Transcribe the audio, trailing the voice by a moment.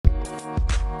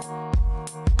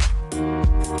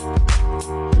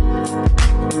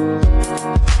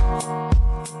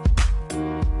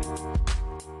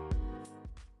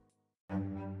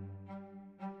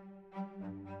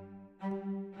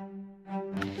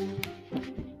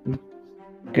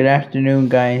Good afternoon,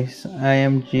 guys. I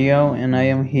am Gio and I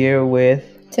am here with.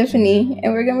 Tiffany,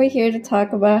 and we're going to be here to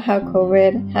talk about how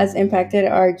COVID has impacted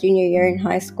our junior year in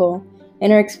high school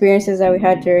and our experiences that we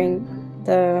had during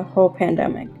the whole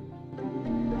pandemic.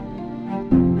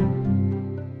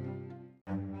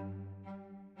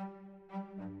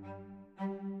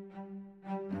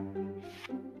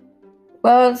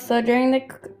 Well, so during the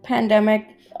pandemic,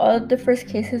 all of the first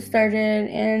cases started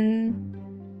in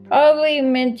probably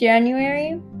mid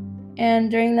January.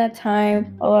 And during that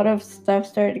time, a lot of stuff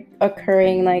started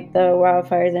occurring, like the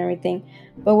wildfires and everything.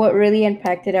 But what really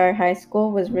impacted our high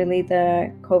school was really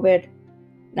the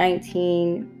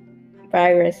COVID-19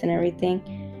 virus and everything.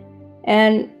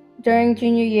 And during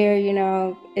junior year,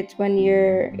 it's when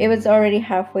it was already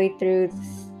halfway through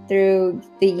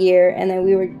the year, and then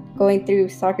we were going through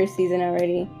soccer season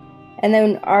already. And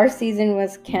then our season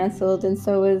was canceled, and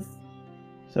So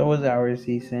was our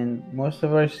season. Most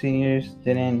of our seniors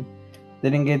didn't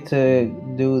get to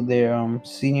do their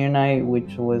senior night,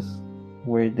 which was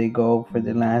where they go for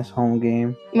the last home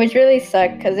game. which really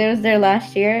sucked because it was their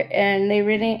last year, and they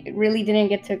really didn't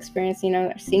get to experience.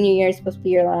 Senior year is supposed to be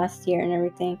your last year and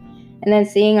everything, and then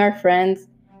seeing our friends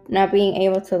not being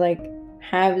able to like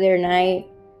have their night,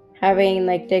 having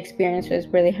like the experiences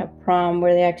where they have prom,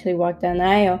 where they actually walk down the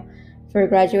aisle for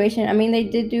graduation. I mean, they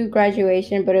did do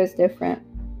graduation, but it was different.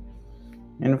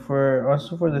 And for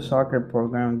the soccer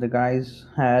program, the guys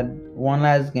had one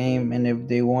last game, and if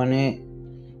they won it,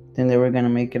 then they were gonna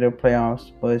make it a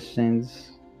playoffs. But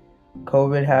since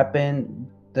COVID happened,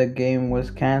 the game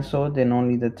was canceled, and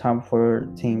only the top four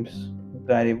teams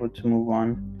got able to move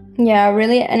on. Yeah,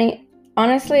 really.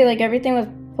 Honestly, like everything was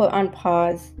put on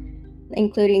pause,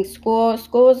 including school.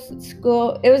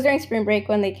 School. It was during spring break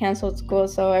when they canceled school,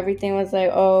 so everything was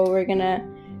like, oh, we're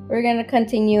gonna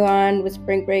continue on with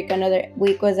spring break. Another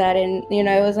week was added.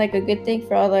 It was like a good thing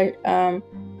for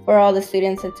all the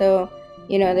students until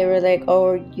they were like,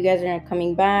 oh, you guys are not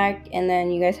coming back, and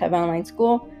then you guys have online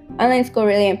school. Online school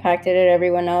really impacted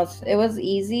everyone else. It was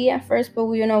easy at first, but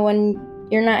when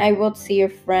you're not able to see your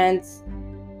friends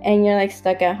and you're like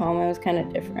stuck at home, it was kind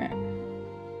of different.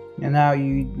 And now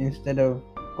you, instead of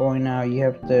going out, you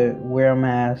have to wear a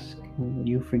mask.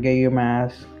 You forget your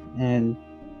mask, and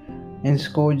in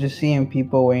school, just seeing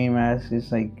people wearing masks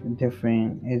is like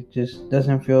different. It just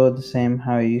doesn't feel the same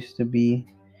how it used to be.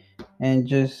 And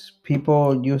just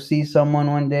people, you'll see someone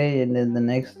one day, and then the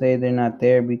next day they're not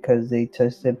there because they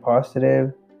tested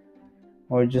positive,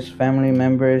 or just family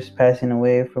members passing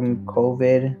away from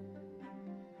COVID.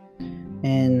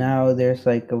 And now there's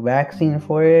like a vaccine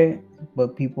for it,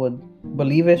 but people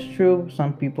believe it's true,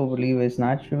 some people believe it's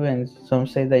not true, and some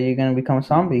say that you're gonna become a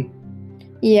zombie.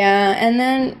 Yeah, and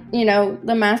then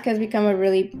the mask has become a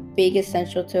really big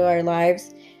essential to our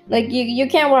lives. Like you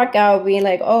can't walk out being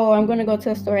like, oh, I'm gonna go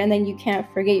to a store, and then you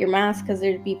can't forget your mask because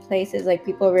there'd be places like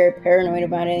people are very paranoid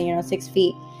about it. 6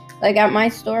 feet. Like at my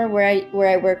store where I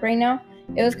work right now,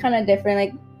 it was kind of different.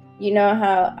 Like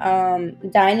how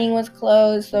dining was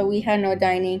closed, so we had no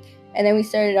dining, and then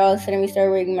all of a sudden we started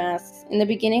wearing masks. In the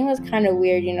beginning, it was kind of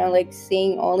weird, like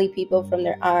seeing only people from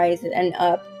their eyes and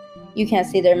up. You can't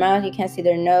see their mouth, you can't see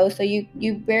their nose, so you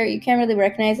can't really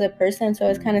recognize the person. So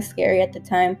it's kind of scary at the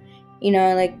time,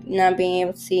 like not being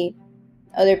able to see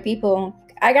other people.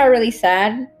 I got really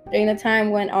sad during the time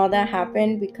when all that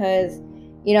happened because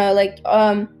like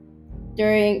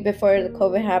during before the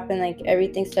COVID happened, like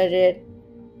everything started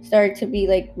to be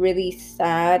like really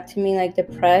sad to me, like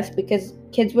depressed, because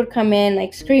kids would come in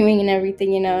like screaming and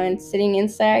everything, and sitting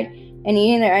inside and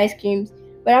eating their ice creams.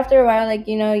 But after a while, like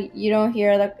you don't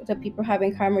hear the people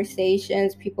having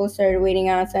conversations. People started waiting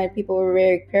outside. People were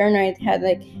very paranoid. They had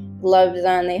like gloves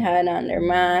on, they had on their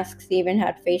masks, they even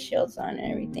had face shields on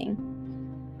and everything.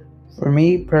 For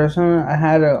me personally, I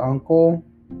had an uncle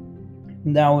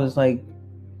that was like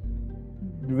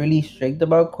really strict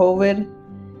about COVID,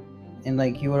 and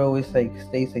like he would always like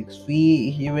stay 6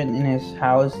 feet. He even in his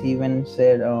house, he even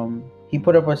said he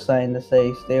put up a sign to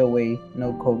say stay away,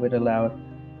 no COVID allowed.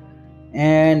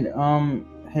 And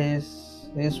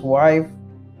his wife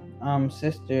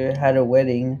sister had a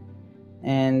wedding,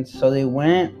 and so they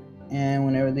went, and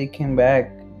whenever they came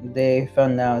back, they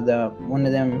found out that one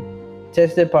of them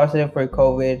tested positive for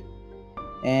COVID.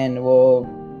 And well,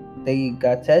 they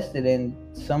got tested, and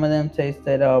some of them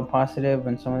tested positive,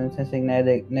 and some of them tested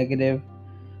negative.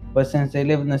 But since they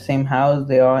live in the same house,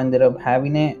 they all ended up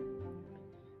having it.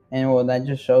 And well, that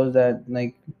just shows that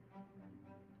like,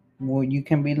 well, you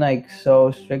can be like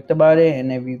so strict about it,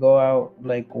 and if you go out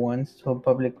like once to a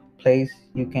public place,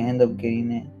 you can end up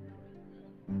getting it.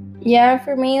 Yeah,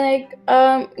 for me, like,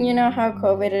 you know how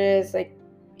COVID is, like,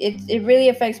 it really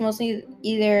affects mostly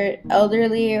either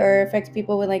elderly or affects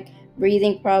people with like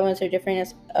breathing problems or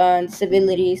different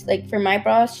disabilities. Like for my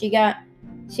boss, she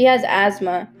has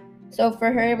asthma, so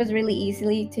for her it was really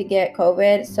easily to get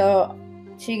COVID. So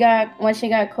when she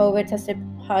got COVID, tested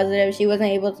positive. She wasn't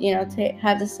able to, to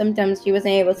have the symptoms. She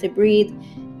wasn't able to breathe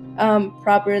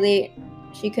properly.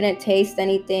 She couldn't taste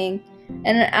anything.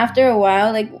 And after a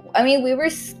while, like, I mean, we were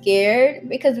scared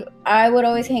because I would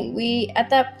always at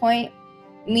that point,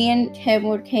 me and him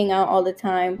would hang out all the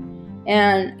time.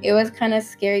 And it was kind of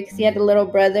scary because he had a little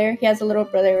brother. He has a little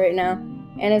brother right now.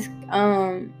 And it's,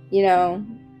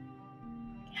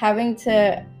 having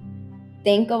to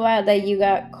think about that you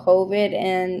got COVID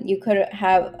and you could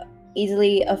have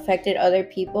easily affected other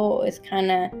people is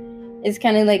kind of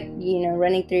like,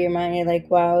 running through your mind. You're like,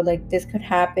 wow, like this could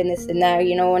happen, this and that.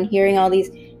 When hearing all these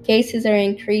cases are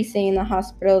increasing, the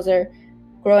hospitals are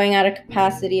growing out of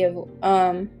capacity of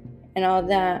and all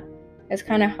that, it's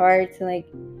kind of hard to like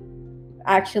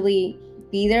actually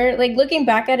be there. Like looking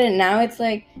back at it now, it's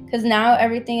like, because now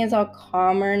everything is all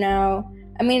calmer now.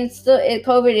 I mean,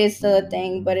 COVID is still a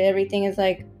thing, but everything is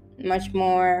like much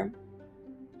more,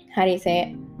 how do you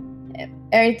say it?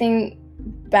 Everything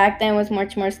back then was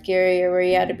much more scarier, where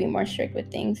you had to be more strict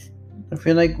with things. I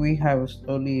feel like we have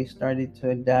slowly started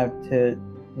to adapt to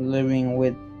living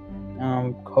with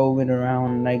COVID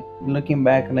around. Like looking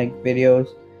back, like videos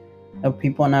of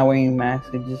people not wearing masks,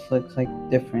 it just looks like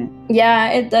different. Yeah,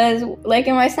 it does. Like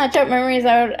in my Snapchat memories,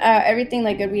 I would everything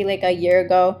like it'd be like a year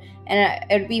ago, and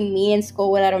it'd be me in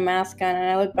school without a mask on, and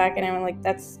I look back and I'm like,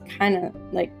 that's kind of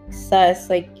like sus.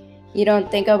 Like you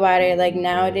don't think about it. Like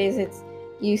nowadays, it's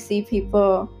you see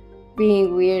people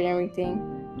being weird and everything.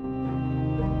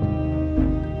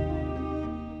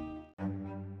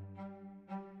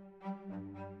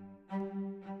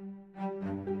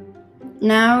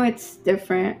 Now it's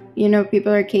different.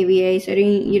 People are KVA, so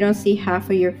you don't see half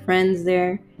of your friends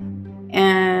there,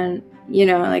 and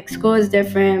like school is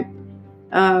different.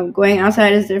 Going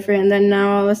outside is different. And then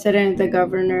now all of a sudden the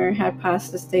governor had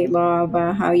passed a state law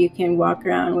about how you can walk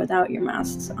around without your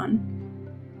masks on.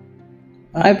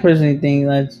 I personally think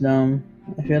that's dumb.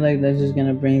 I feel like that's just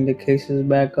gonna bring the cases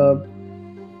back up,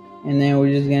 and then we're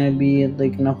just gonna be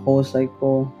like in a whole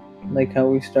cycle, like how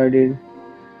we started.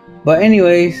 But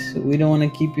anyways, we don't want to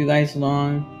keep you guys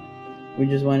long. We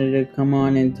just wanted to come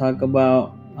on and talk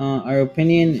about our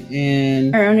opinion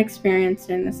and our own experience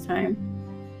during this time.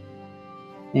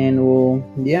 And we'll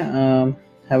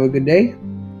have a good day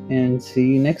and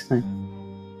see you next time.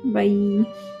 Bye.